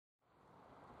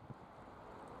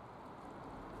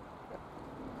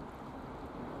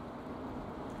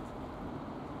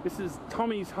This is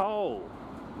Tommy's Hole.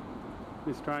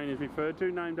 This drain is referred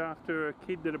to, named after a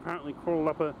kid that apparently crawled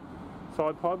up a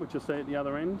side pipe, which you'll see at the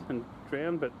other end, and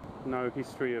drowned, but no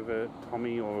history of a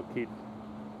Tommy or a kid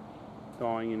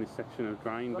dying in this section of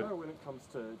drain. I know when it comes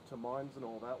to mines and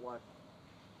all that, like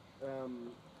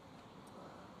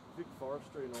big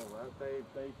forestry and all that, they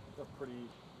are pretty.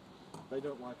 They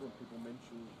don't like when people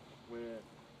mention where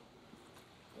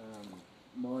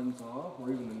mines are, or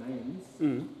even the names.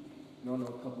 Mm. And I know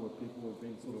a couple of people have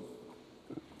been sort of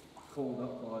called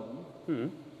up by them.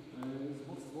 Mm.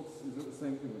 Is it the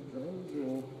same thing with drains,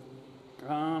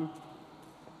 or?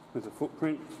 There's a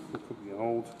footprint. It could be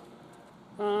old.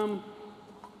 Some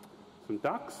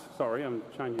ducks. Sorry, I'm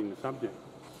changing the subject.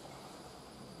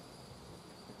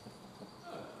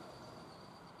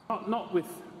 Not with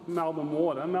Melbourne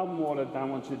Water. Melbourne Water don't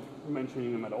want you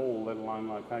mentioning them at all, let alone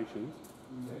locations.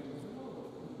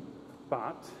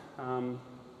 But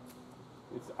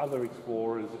it's other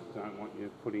explorers that don't want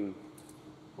you putting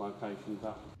locations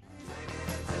up.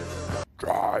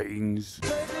 Drains.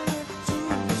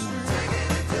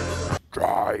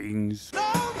 Drains.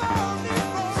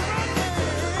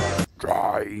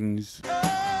 Drains.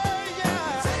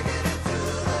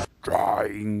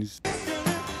 Drains.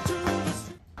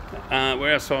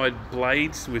 We're outside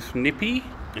Blades with Nippy,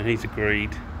 and he's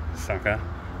agreed, sucker,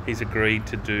 he's agreed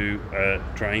to do a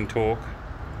drain talk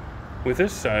with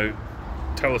us, so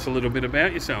tell us a little bit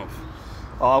about yourself.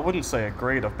 I wouldn't say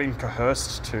agreed, I've been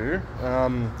coerced to. I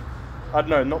don't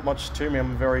know, not much to me.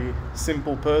 I'm a very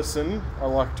simple person. I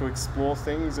like to explore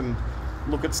things and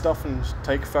look at stuff and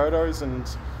take photos, and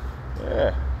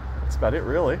yeah, that's about it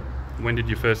really. When did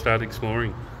you first start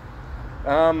exploring?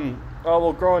 Oh,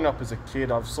 well, growing up as a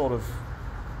kid, I've sort of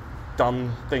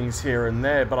done things here and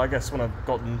there, but I guess when I've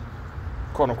gotten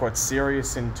quote unquote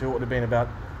serious into it would have been about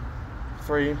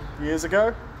 3 years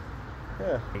ago.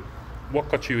 Yeah. What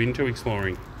got you into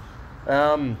exploring?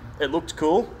 It looked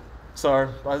cool,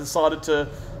 so I decided to,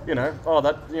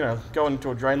 going into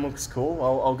a drain looks cool.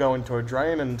 I'll go into a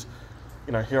drain, and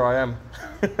here I am.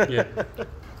 Yeah.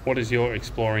 What is your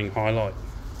exploring highlight?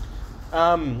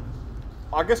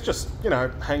 I guess just,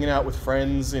 hanging out with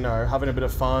friends, having a bit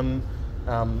of fun,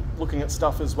 looking at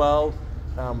stuff as well.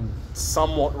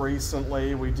 Somewhat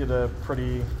recently, we did a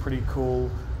pretty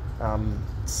cool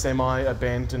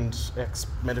semi-abandoned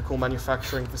ex-medical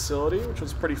manufacturing facility, which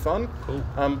was pretty fun. Cool.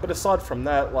 But aside from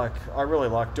that, I really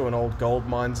like doing old gold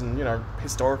mines and,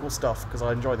 historical stuff, because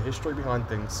I enjoy the history behind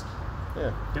things.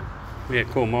 Yeah. Yep. Yeah,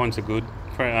 cool. Mines are good.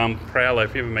 Prowler,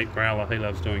 if you ever meet Prowler, he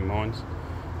loves doing mines.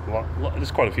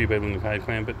 There's quite a few people in the cave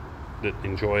clan that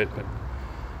enjoy it, but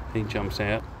he jumps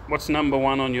out. What's number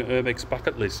one on your Urbex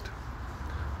bucket list?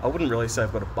 I wouldn't really say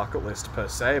I've got a bucket list per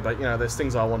se, but there's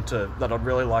things that I'd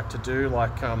really like to do,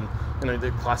 like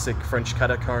the classic French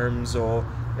catacombs, or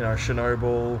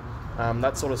Chernobyl,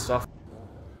 that sort of stuff.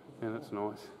 Yeah, that's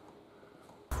nice.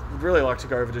 I'd really like to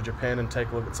go over to Japan and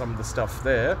take a look at some of the stuff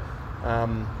there,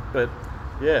 but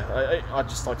yeah, I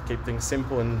just like to keep things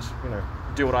simple and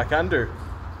do what I can do.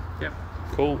 Yep.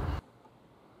 Cool.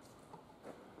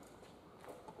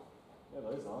 Yeah,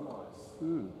 those are nice.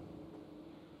 Hmm.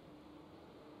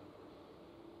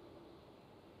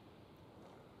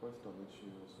 Both done this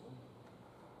year as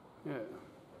well. Yeah.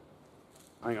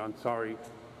 Hang on, sorry,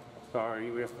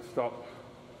 we have to stop.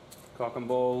 Cock and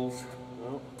balls.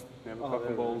 Oh. We have cock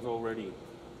and balls already.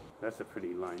 That's a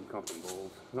pretty lame cock and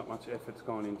balls. Not much effort's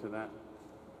gone into that.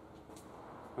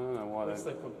 I don't know why Unless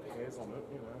they put pairs on it,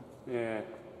 Yeah.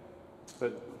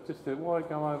 But just why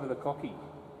go over the cocky?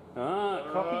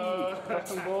 Cocky, cock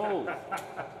and balls.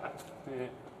 Yeah,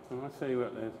 I see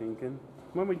what they're thinking.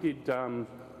 When we did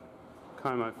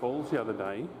Como Falls the other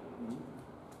day,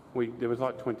 there was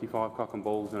like 25 cock and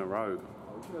balls in a row.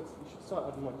 You should start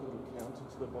adding like a little counter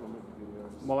to the bottom of your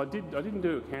videos. Well, I didn't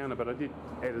do a counter, but I did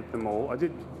edit them all.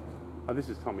 Oh, this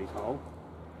is Tommy's hole.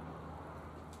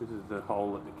 This is the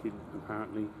hole that the kid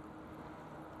apparently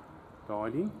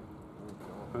died in.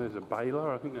 Oh, there's a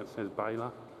baler, I think that says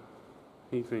baler.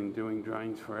 He's been doing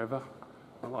drains forever.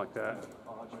 I like that.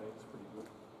 RJ is pretty good.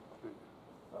 Yeah.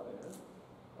 Oh yeah.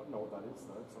 I don't know what that is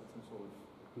though. It's like some sort of...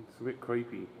 It's a bit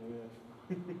creepy. Yeah.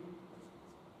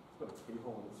 It's got a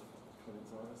keyhole between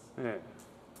its eyes.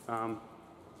 Yeah.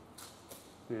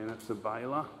 Yeah, that's a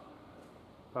baler.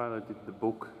 Baler did the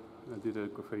book. I did a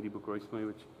graffiti book recently,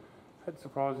 which had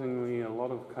surprisingly a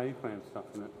lot of cave clan stuff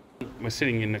in it. We're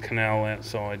sitting in the canal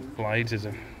outside Blades. There's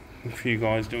a few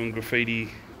guys doing graffiti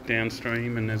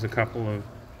downstream, and there's a couple of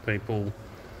people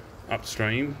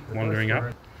upstream wandering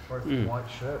up. both white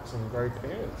shirts and grey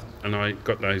pants. And I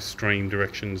got those stream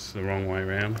directions the wrong way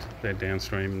around. They're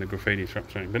downstream and the graffiti's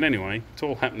upstream. But anyway, it's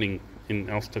all happening in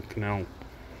Ulster Canal.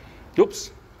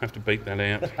 Oops, have to beat that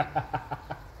out.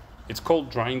 It's called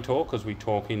Drain Talk because we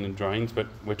talk in the drains, but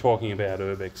we're talking about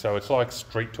urbex. So it's like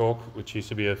Street Talk, which used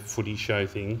to be a footy show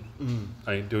thing.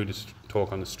 They do just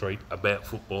talk on the street about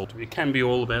football. It can be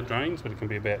all about drains, but it can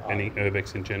be about any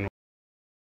urbex in general.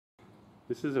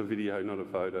 This is a video, not a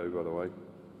photo, by the way.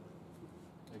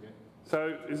 Okay.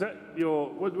 So is that your,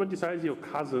 what did you say, is your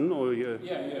cousin or your...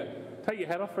 Yeah. Take your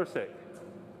hat off for a sec.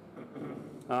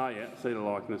 Ah, yeah, see the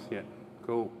likeness, yeah.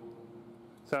 Cool.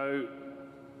 So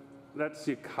that's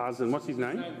your cousin. What's his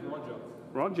name? His name's Roger.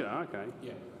 Roger, okay.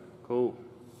 Yeah. Cool.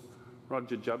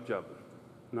 Roger Jub.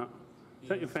 No. Is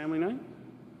that your family name?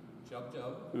 Jub.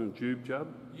 Jube Jub?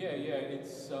 Yeah,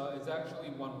 it's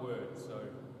actually one word, so...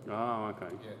 Oh,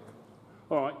 okay. Yeah.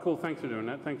 All right, cool. Thanks for doing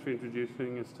that. Thanks for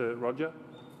introducing us to Roger.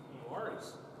 No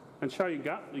worries. And show your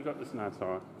gut. You got this? No, it's all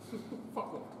right.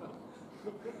 Fuck off.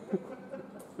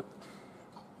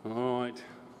 All right.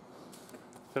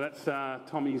 So that's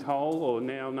Tommy's hole, or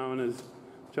now known as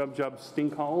Jub's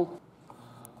stink hole.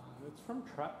 It's from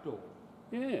Trapdoor.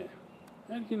 Yeah.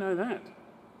 How did you know that?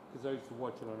 Because I used to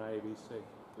watch it on ABC.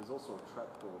 There's also a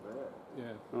trapdoor there.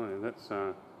 Yeah. Oh, yeah, that's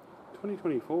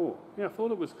 2024. Yeah, I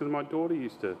thought it was because my daughter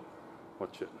used to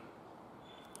watch it.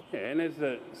 Yeah, and there's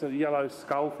the yellow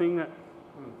skull thing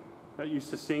that used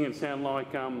to sing and sound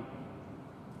like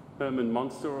Herman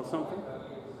Monster or something.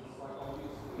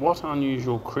 What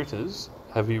unusual critters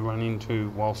have you run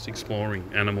into whilst exploring,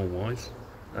 animal-wise?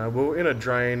 We were in a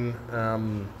drain a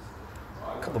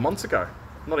couple of months ago,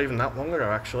 not even that long ago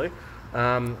actually,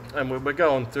 and we're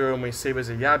going through and we see there's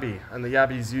a yabby, and the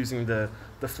yabby's using the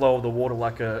flow of the water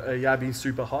like a yabby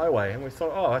superhighway, and we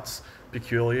thought, oh, that's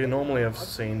peculiar. Normally I've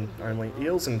seen only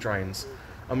eels in drains.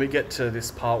 And we get to this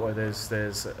part where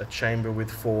there's a chamber with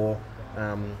four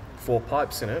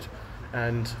pipes in it,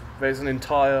 and there's an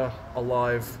entire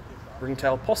alive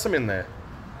ring-tailed possum in there.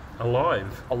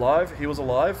 Alive, he was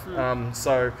alive.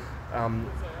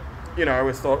 You know,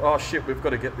 we thought, oh shit, we've got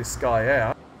to get this guy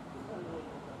out.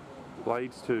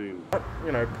 Blades tomb.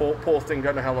 You know, poor thing,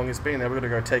 don't know how long he's been there, we've got to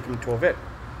go take him to a vet.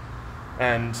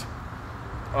 And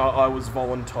I was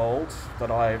voluntold that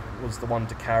I was the one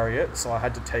to carry it, so I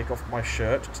had to take off my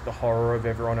shirt to the horror of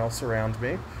everyone else around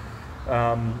me.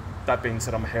 That being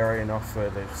said, I'm hairy enough where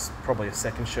there's probably a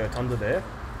second shirt under there.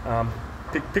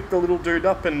 Pick the little dude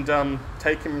up and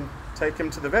take him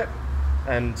to the vet,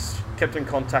 and kept in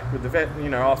contact with the vet. You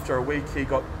know, after a week he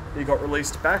got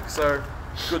released back, so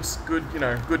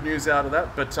good news out of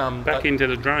that. But Back into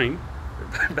the drain.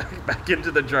 back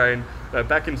into the drain,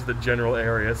 back into the general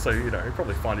area, so you know he'll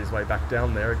probably find his way back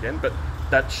down there again. But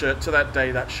that shirt, to that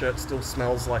day, that shirt still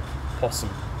smells like possum.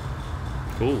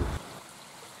 Cool.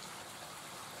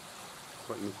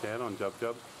 What you missed out on,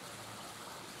 Jub?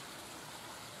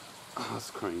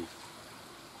 Ice cream.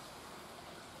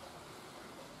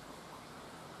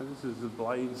 So this is the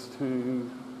Blades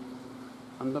Tomb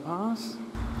underpass.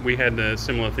 We had a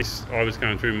similar thing. I was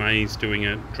going through Maze doing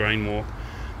a drain walk,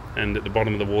 and at the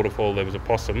bottom of the waterfall there was a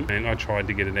possum, and I tried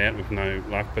to get it out with no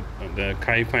luck, but the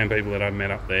cave plan people that I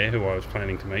met up there, who I was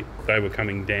planning to meet, they were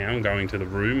coming down, going to the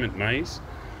room at Maze,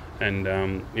 and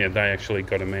they actually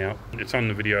got him out. It's on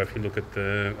the video if you look at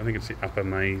I think it's the upper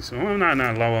Maze,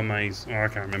 lower Maze, I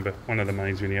can't remember, one of the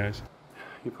Maze videos.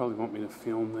 You probably want me to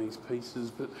film these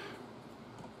pieces, but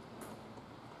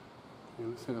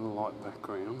let's have a light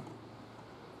background.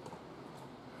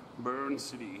 Burn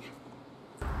City.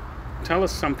 Tell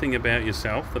us something about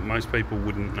yourself that most people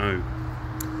wouldn't know.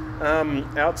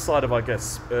 Outside of, I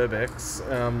guess, urbex,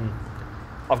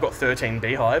 I've got 13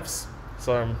 beehives,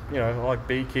 so you know, I like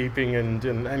beekeeping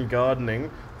and gardening.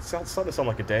 It starting to sound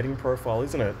like a dating profile,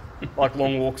 isn't it? Like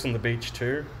long walks on the beach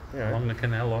too. You know, Along the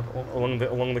canal,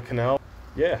 along the canal.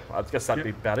 Yeah, I guess that'd be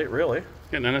about it, really.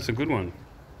 Yeah, no, that's a good one.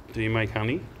 Do you make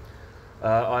honey?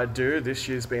 I do. This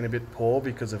year's been a bit poor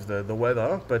because of the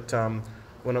weather, but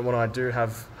when I do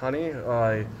have honey,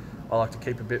 I like to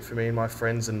keep a bit for me and my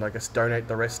friends, and I guess donate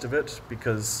the rest of it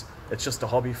because it's just a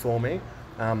hobby for me.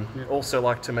 Also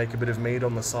like to make a bit of mead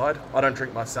on the side. I don't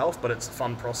drink myself, but it's a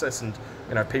fun process, and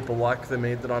you know, people like the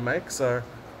mead that I make, so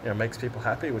you know, it makes people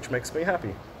happy, which makes me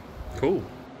happy. Cool.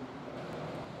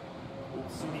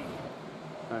 So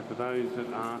for those that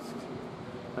asked,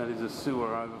 that is a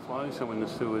sewer overflow, so when the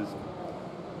sewers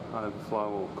overflow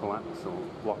or collapse or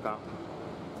block up,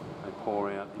 they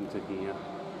pour out into here,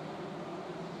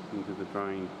 into the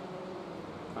drain,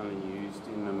 only used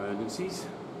in emergencies.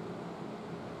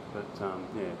 But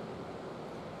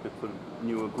They put a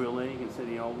newer grill there, you can see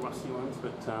the old rusty ones,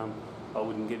 but I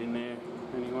wouldn't get in there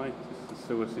anyway, just the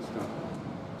sewer system.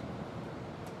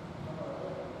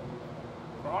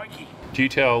 Crikey. Do you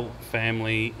tell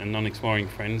family and non-exploring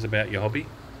friends about your hobby?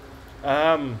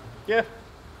 Yeah.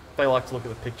 They like to look at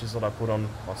the pictures that I put on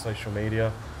my social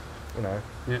media, you know.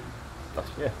 Yeah.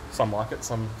 Yeah, some like it,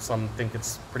 some think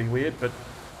it's pretty weird, but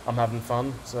I'm having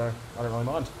fun, so I don't really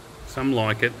mind. Some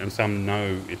like it and some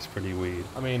know it's pretty weird.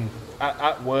 I mean,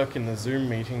 at work in the Zoom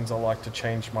meetings, I like to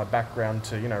change my background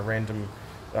to, you know, random,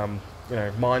 you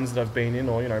know, mines that I've been in,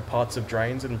 or, you know, parts of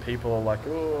drains, and people are like,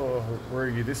 oh, where are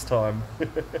you this time?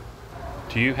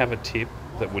 Do you have a tip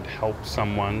that would help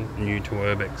someone new to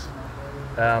urbex?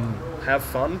 Have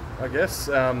fun, I guess.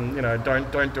 You know,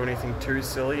 don't do anything too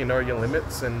silly. You know your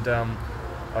limits, and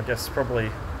I guess probably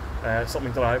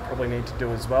something that I probably need to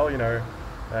do as well. You know,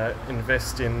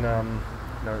 invest in you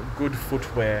know, good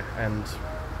footwear, and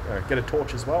you know, get a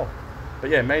torch as well. But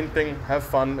yeah, main thing, have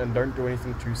fun and don't do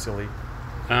anything too silly.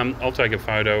 I'll take a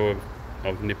photo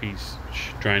of Nippy's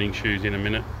draining shoes in a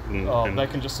minute. And they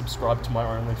can just subscribe to my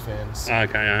OnlyFans.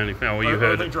 Okay, OnlyFans. Well, you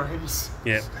heard it. Drains.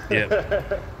 Yep,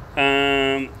 yep.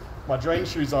 My drain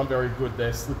shoes aren't very good.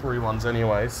 They're slippery ones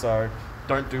anyway, so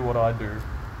don't do what I do.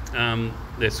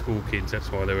 They're school kids,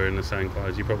 that's why they're wearing the same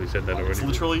clothes. You probably said that already. It's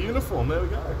literally uniform, there we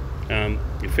go.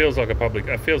 It feels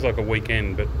like a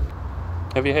weekend, but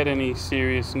have you had any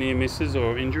serious near misses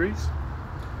or injuries?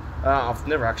 I've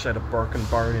never actually had a broken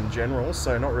bone in general,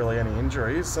 so not really any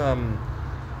injuries.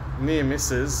 Near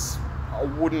misses, I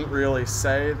wouldn't really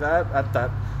say that. At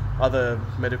that other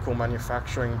medical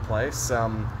manufacturing place,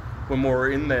 when we were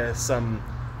in there, some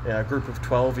group of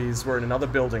 12s were in another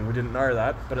building. We didn't know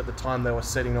that, but at the time they were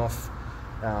setting off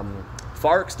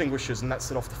fire extinguishers, and that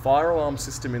set off the fire alarm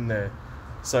system in there.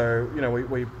 So, you know,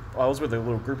 I was with a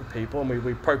little group of people, and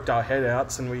we poked our head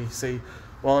out, and we see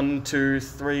 1, 2,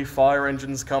 3 fire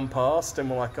engines come past, and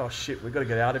we're like, oh shit, we've got to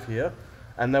get out of here.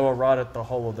 And they were right at the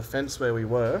hole of the fence where we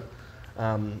were.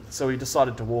 So we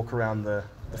decided to walk around the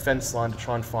fence line to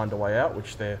try and find a way out,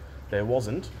 which there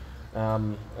wasn't.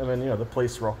 And then, you know, the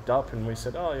police rocked up, and we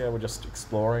said, oh yeah, we're just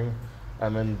exploring.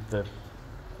 And then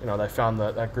they found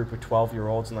that group of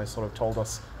 12-year-olds, and they sort of told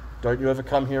us, don't you ever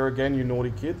come here again, you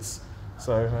naughty kids.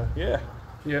 So, yeah.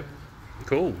 Yep.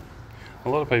 Cool. A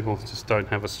lot of people just don't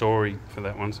have a story for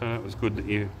that one, so it was good that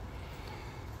you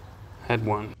had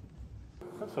one.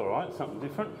 That's all right, something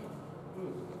different.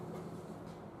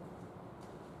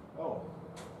 Oh.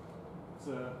 That's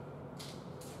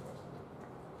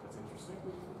interesting.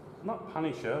 Not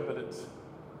Punisher, but it's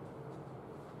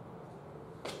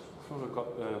sort of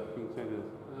got the intended.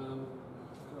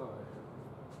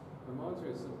 Reminds me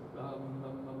of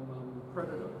some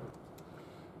Predator.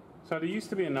 So there used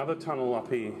to be another tunnel up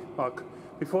here. Like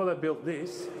before they built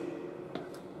this,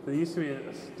 there used to be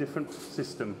a different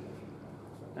system.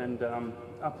 And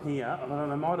up here, I don't know,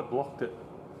 they might have blocked it,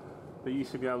 but you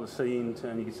used to be able to see into,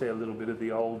 and you could see a little bit of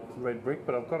the old red brick.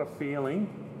 But I've got a feeling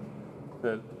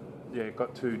that it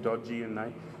got too dodgy, and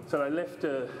they left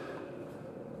a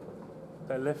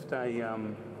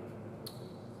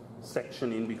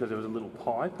section in because there was a little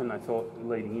pipe, and they thought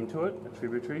leading into it, a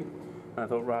tributary. And I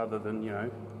thought rather than, you know,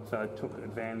 so I took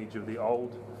advantage of the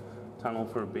old tunnel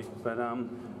for a bit. But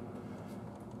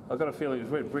I got a feeling it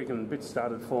was red brick, and bits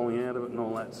started falling out of it and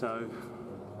all that. So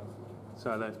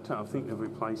I think they've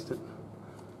replaced it.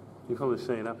 You probably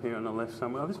see it up here on the left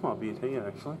somewhere. Oh, this might be it here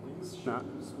actually. These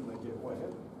shoes, when they get wet,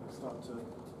 they start to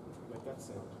make that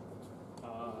sound.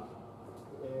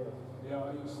 Yeah,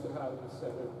 I used to have a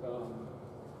set of,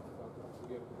 I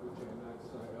forget which end I'd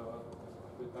say,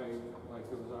 that they, like,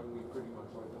 it was only pretty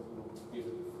much like a little bit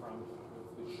at the front of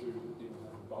the shoe that didn't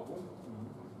have a bubble.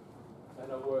 And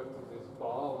I worked at this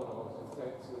bar when I was in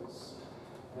Texas,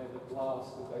 and they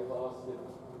lasted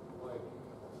like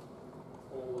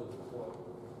all of,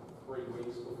 3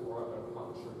 weeks before I got a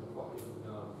puncture in the fucking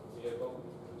air bubble.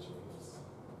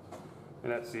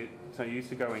 And that's it. So you used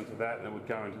to go into that, and it would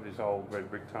go into this old red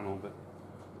brick tunnel, but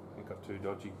it got too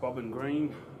dodgy. Bob and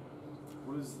Green.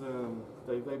 What is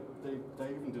they even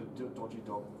did a dodgy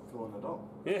dog filling it up?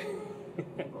 Yeah.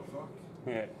 What the fuck?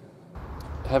 Yeah.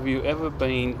 Have you ever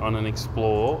been on an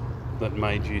explore that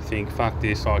made you think, fuck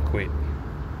this, I quit?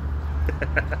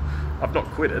 I've not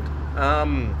quit it.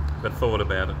 But thought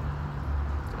about it.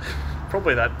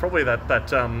 Probably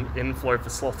that inflow for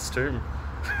Sloth's Tomb.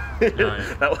 Oh,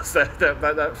 yeah.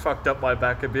 that fucked up my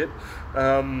back a bit.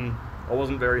 I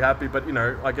wasn't very happy, but you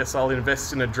know, I guess I'll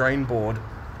invest in a drain board.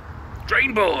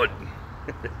 Drain board!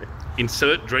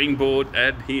 Insert drain board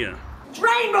ad here.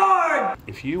 Drain board!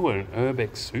 If you were an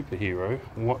urbex superhero,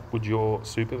 what would your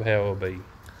superpower be?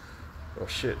 Oh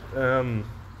shit.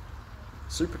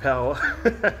 Superpower.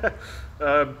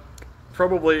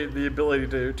 Probably the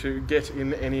ability to get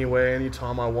in anywhere,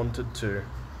 anytime I wanted to.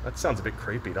 That sounds a bit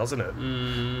creepy, doesn't it?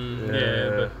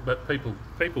 Yeah, but people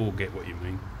will get what you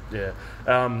mean. Yeah.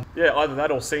 Yeah, either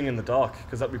that or seeing in the dark,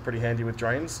 because that'd be pretty handy with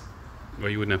drains. Well,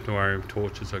 you wouldn't have to worry about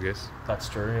torches, I guess. That's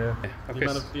true, yeah. I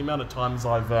The amount of times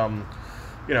I've,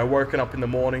 you know, woken up in the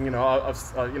morning, you know, I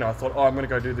thought, oh, I'm going to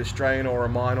go do this drain or a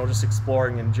mine or just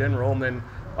exploring in general, and then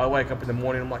I wake up in the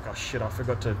morning, I'm like, oh shit, I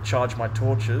forgot to charge my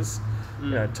torches. You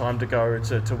know, time to go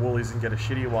to Woolies and get a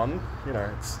shitty one. You know,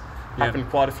 it's happened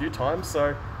quite a few times.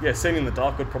 So yeah, seeing in the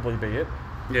dark would probably be it.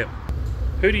 Yeah.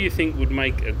 Who do you think would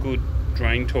make a good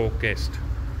drain talk guest?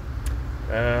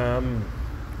 Yeah,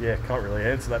 can't really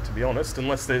answer that, to be honest,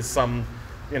 unless there's some,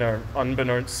 you know,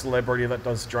 unbeknownst celebrity that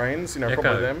does drains. You know, Echo.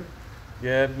 probably them.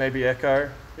 Yeah, maybe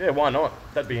Echo. Yeah, why not?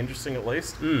 That'd be interesting at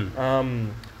least.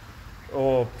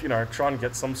 Or, you know, try and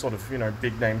get some sort of, you know,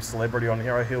 big name celebrity on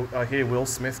here. I hear Will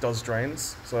Smith does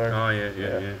drains. So. Oh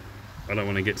yeah. I don't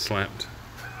want to get slapped.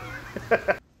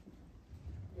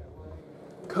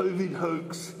 COVID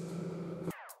hoax.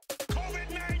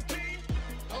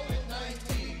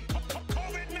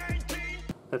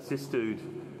 That's this dude.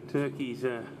 Turkey's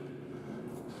a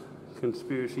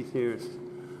conspiracy theorist.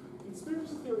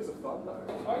 Conspiracy theories are fun though.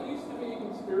 I used to be a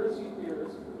conspiracy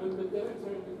theorist, but then it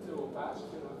turned into a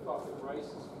bastion of fucking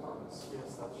racist cunts.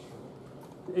 Yes, that's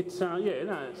true. It's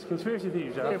it's conspiracy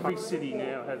theories. Every city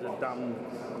now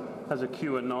has a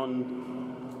QAnon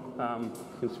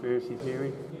conspiracy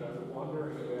theory. You know,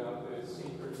 wondering about the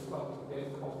secret fucking dead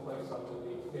complex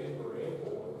underneath Denver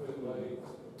Airport, but like,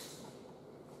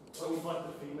 Always like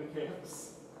the FEMA camps.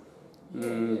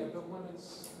 yeah, but when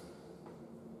it's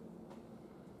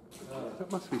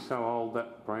That must be so old,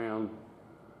 that brown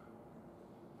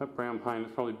paint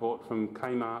is probably bought from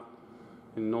Kmart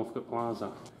in Northcote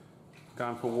Plaza.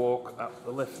 Going for a walk up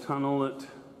the left tunnel at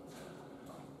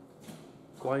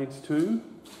Blade's tomb.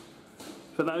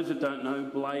 For those that don't know,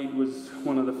 Blade was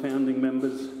one of the founding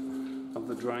members of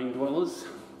the Drain Dwellers,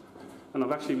 and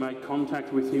I've actually made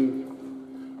contact with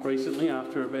him recently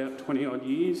after about 20 odd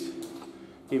years.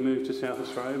 He moved to South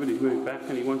Australia, but he's moved back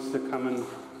and he wants to come and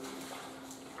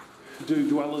do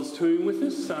Dweller's Tomb with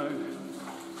us, so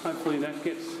hopefully that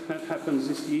happens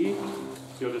this year.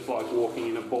 You're just like walking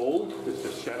in a ball, just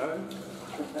a shadow.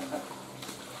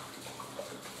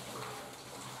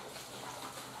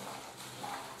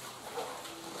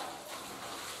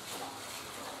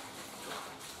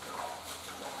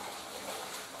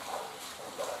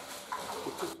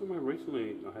 Just somewhere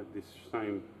recently I had this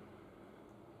same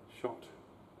shot,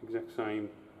 exact same.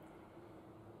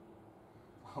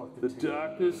 The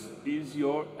darkness is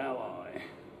your ally.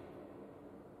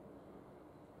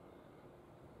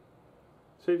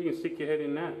 See if you can stick your head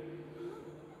in that.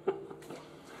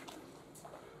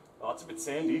 Oh, it's a bit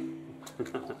sandy.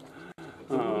 There's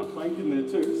a little plank in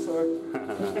there too,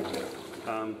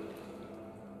 so.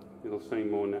 It'll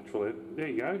seem more natural. There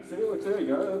you go. See, look, there you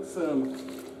go.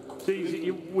 That's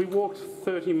See, we walked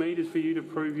 30 metres for you to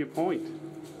prove your point.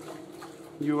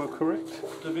 You are correct.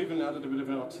 They've even added a bit of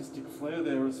an artistic flair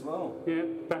there as well. Yeah,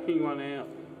 backing one out.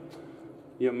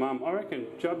 Your mum, I reckon.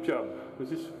 Jub.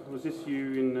 Was this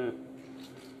you in?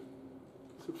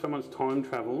 Someone's time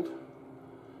travelled.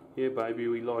 Yeah, baby,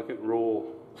 we like it raw.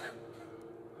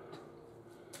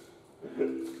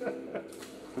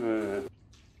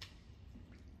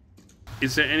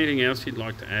 Is there anything else you'd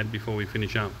like to add before we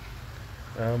finish up?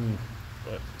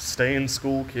 Stay in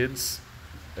school, kids,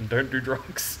 and don't do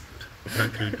drugs.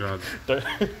 Don't do drugs.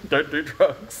 don't do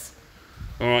drugs.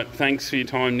 All right, thanks for your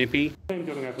time, Nippy. I'm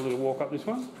going to go for a little walk up this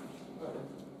one.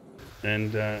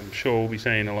 And I'm sure we'll be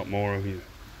seeing a lot more of you.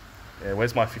 Yeah,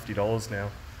 where's my $50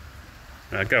 now?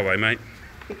 Go away, mate.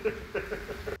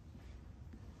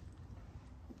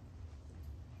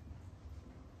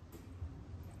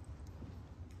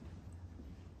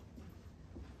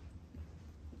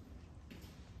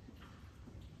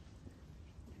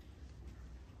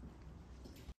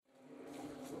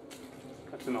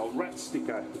 That's an old rat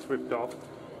sticker. It's ripped off.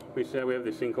 We have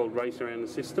this thing called Race Around the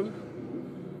System,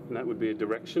 and that would be a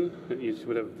direction. It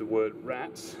would have the word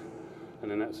rats, and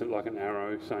then that's like an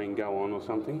arrow saying go on or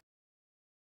something.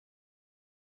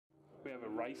 We have a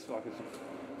race,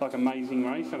 like Amazing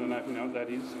Race. I don't know if you know what that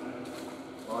is.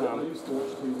 I used to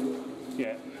watch TV.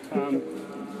 Yeah.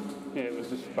 Yeah, it was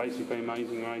just basically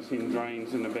Amazing Race in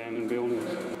drains and abandoned buildings.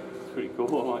 It's pretty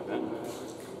cool. I like that.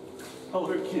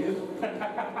 Hello, kid.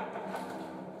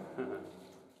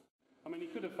 I mean, he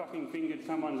could have fucking fingered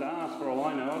someone's ass for all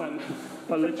I know.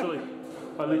 I literally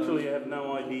have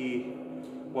no idea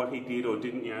what he did or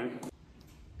didn't, you know.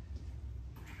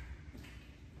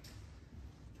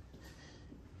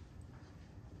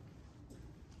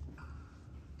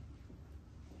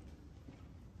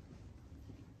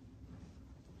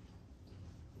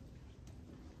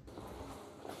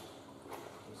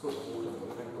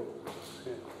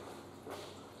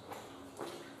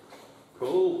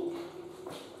 Cool.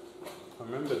 I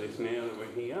remember this now that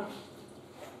we're here.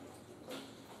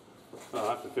 Oh, I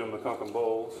have to film the cock and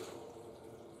balls.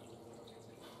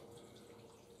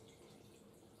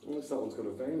 Unless that one's got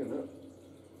a vein in it.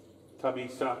 Tubby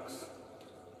sucks.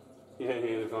 Yeah,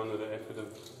 there's one of the effort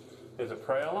of. There's a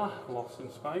prowler, lost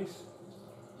in space.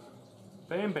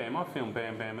 Bam Bam, I filmed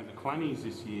Bam Bam at the Clunnies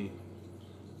this year.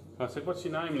 I said, what's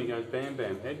your name? And he goes, Bam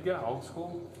Bam. Edgar, old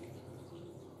school.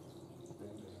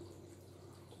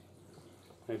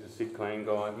 There's a Sid Clan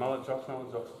guy. Mullet Jocks is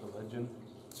a legend.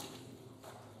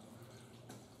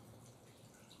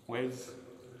 Wes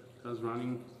does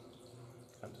running.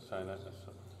 I have to say that.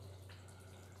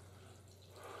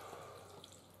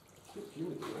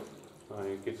 Oh,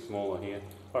 it gets smaller here.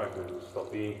 I reckon it'll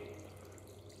stop here.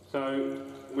 So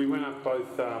we went up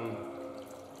both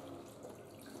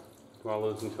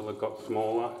dwellers until it got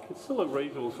smaller. It's still a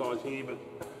reasonable size here, but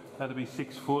that'll be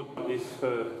 6 foot. This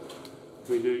for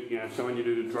we do, you know, so when you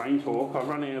do the drain talk, I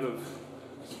run out of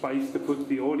space to put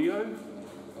the audio. Yes.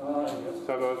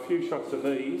 So I've got a few shots of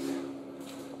these,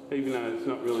 even though it's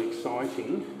not really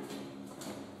exciting.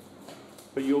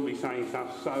 But you'll be saying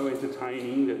stuff so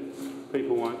entertaining that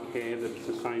people won't care that it's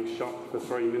the same shot for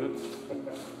 3 minutes.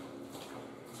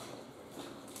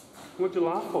 What'd you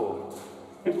laugh for?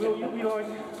 It will, you'll be like,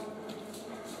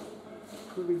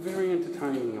 it'll be very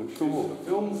entertaining, I'm sure. The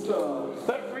film star.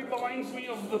 That reminds me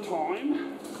of the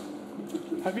time.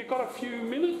 Have you got a few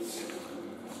minutes?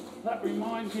 That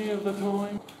reminds me of the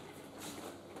time.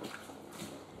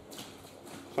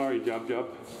 Sorry, Jub Jub.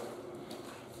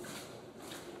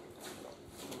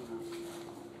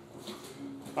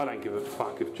 I don't give a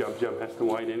fuck if Jub Jub has to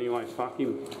wait anyway, fuck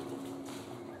him.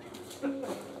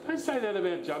 Don't say that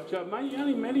about Jub Jub, mate. You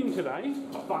only met him today.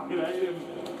 I fucking hate him.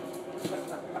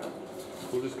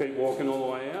 We'll just keep walking all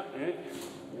the way out, yeah?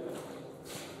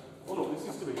 What all this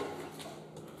used to be?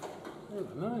 I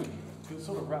don't know. It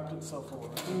sort of wrapped itself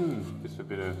all around. Just a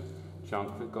bit of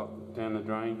junk that got down the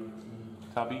drain.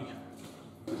 Tubby.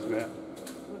 Just about.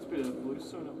 That's a bit of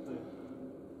bluestone up there.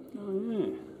 Oh,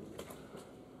 yeah.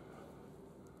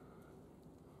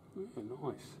 Yeah,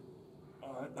 nice.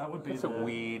 That would be That's a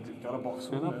weird gutter box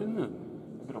setup, isn't it?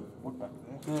 A bit of wood back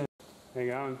there. How you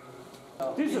going?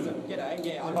 Dism. G'day,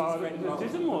 yeah, I'm Oh, just ready to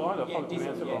Dism or I don't Yeah, fucking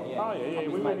pronounce it Dism, wrong. yeah. Oh, yeah, I'm we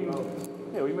just met making him.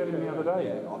 Yeah, we met him the other day.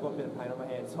 Yeah, I've got a bit of paint on my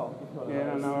hands, so if not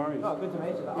Yeah, no worries. Oh, good to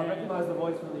meet you. I recognise the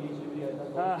voice from the YouTube video.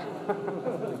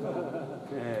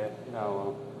 Yeah, oh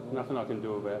well. Nothing I can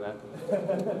do about that.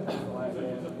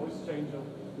 There's a voice changer.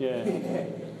 Yeah.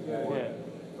 Yeah.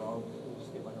 I'll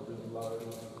just get like a really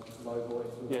low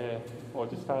voice. Yeah. Or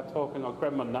just start talking. I'll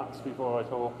grab my nuts before I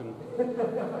talk and.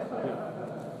 Yeah.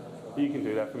 You can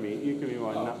do that for me. You can be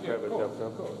my nut grabber, Jub Jub.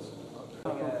 Of course.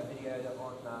 Like a video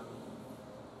on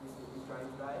this train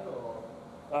today, or?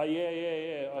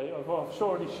 Yeah. I've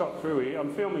already shot through here.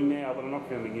 I'm filming now, but I'm not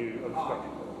filming you.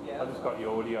 I just got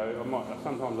your audio.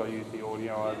 Sometimes I use the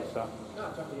audio over stuff. No,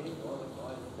 it's up to you. That's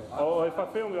fine. Oh, if I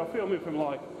film it from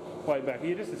like way back.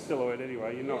 You're just a silhouette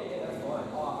anyway. You're not. Yeah, that's fine.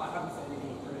 Oh, I haven't seen